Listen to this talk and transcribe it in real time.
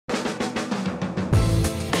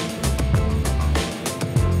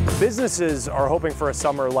Businesses are hoping for a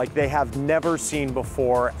summer like they have never seen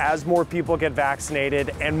before as more people get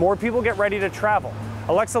vaccinated and more people get ready to travel.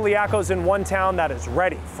 Alexa Liacko's in one town that is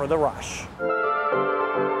ready for the rush.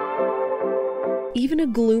 Even a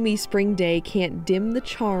gloomy spring day can't dim the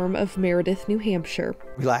charm of Meredith, New Hampshire.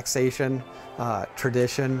 Relaxation,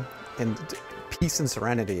 tradition, and peace and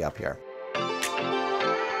serenity up here.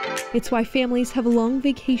 It's why families have long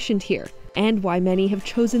vacationed here, and why many have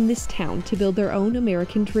chosen this town to build their own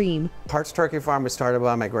American dream. Hart's Turkey Farm was started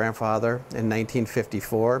by my grandfather in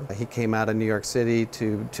 1954. He came out of New York City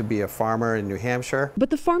to be a farmer in New Hampshire.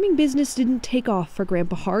 But the farming business didn't take off for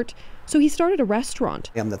Grandpa Hart, so he started a restaurant.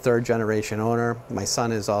 I'm the third generation owner. My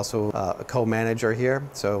son is also a co-manager here,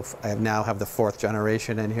 so I now have the fourth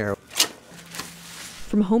generation in here.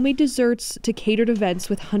 From homemade desserts to catered events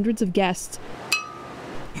with hundreds of guests,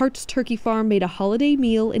 Hart's Turkey Farm made a holiday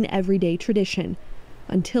meal an everyday tradition,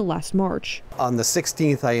 until last March. On the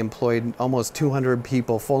 16th, I employed almost 200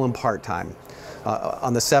 people, full and part-time.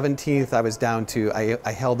 On the 17th, I was down to,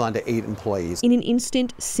 I held on to 8 employees. In an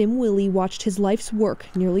instant, Sim Willie watched his life's work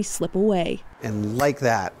nearly slip away. And like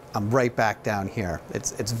that, I'm right back down here.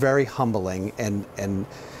 It's very humbling, and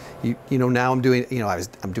you know, now I'm doing,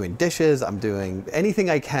 I'm doing dishes, I'm doing anything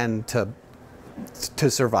I can to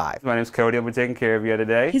survive. My name's Cody. I'll be taking care of you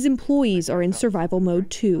today. His employees are in survival mode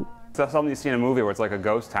too. So something you see in a movie where it's like a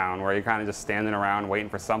ghost town, where you're kind of just standing around waiting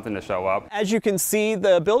for something to show up. As you can see,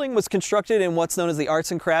 the building was constructed in what's known as the arts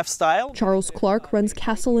and crafts style. Charles Clark runs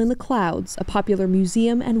Castle in the Clouds, a popular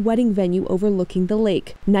museum and wedding venue overlooking the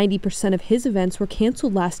lake. 90% of his events were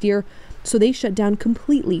canceled last year, so they shut down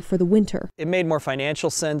completely for the winter. It made more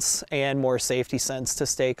financial sense and more safety sense to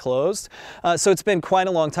stay closed. So it's been quite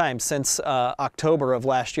a long time, since October of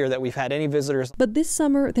last year, that we've had any visitors. But this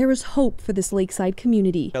summer, there is hope for this lakeside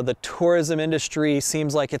community. The tourism industry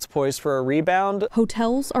seems like it's poised for a rebound.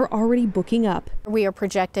 Hotels are already booking up. We are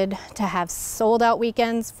projected to have sold out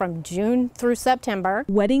weekends from June through September.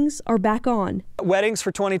 Weddings are back on. Weddings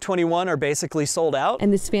for 2021 are basically sold out.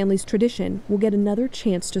 And this family's tradition will get another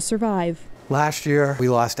chance to survive. Last year, we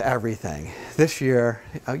lost everything. This year,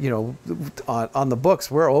 on the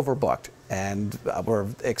books, we're overbooked, and we're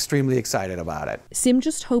extremely excited about it. Sim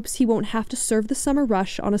just hopes he won't have to serve the summer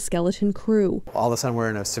rush on a skeleton crew. All of a sudden, we're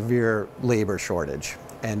in a severe labor shortage,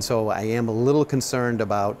 and so I am a little concerned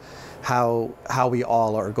about how we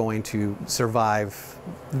all are going to survive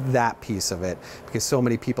that piece of it, because so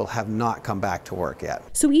many people have not come back to work yet.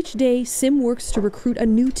 So each day, Sim works to recruit a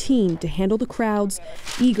new team to handle the crowds,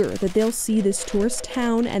 eager that they'll see this tourist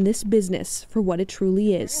town and this business for what it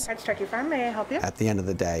truly is. Hart's Turkey Farm, may I help you? At the end of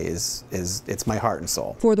the day, it's my heart and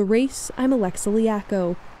soul. For The Race, I'm Alexa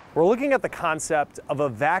Liacko. We're looking at the concept of a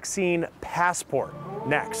vaccine passport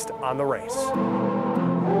next on The Race.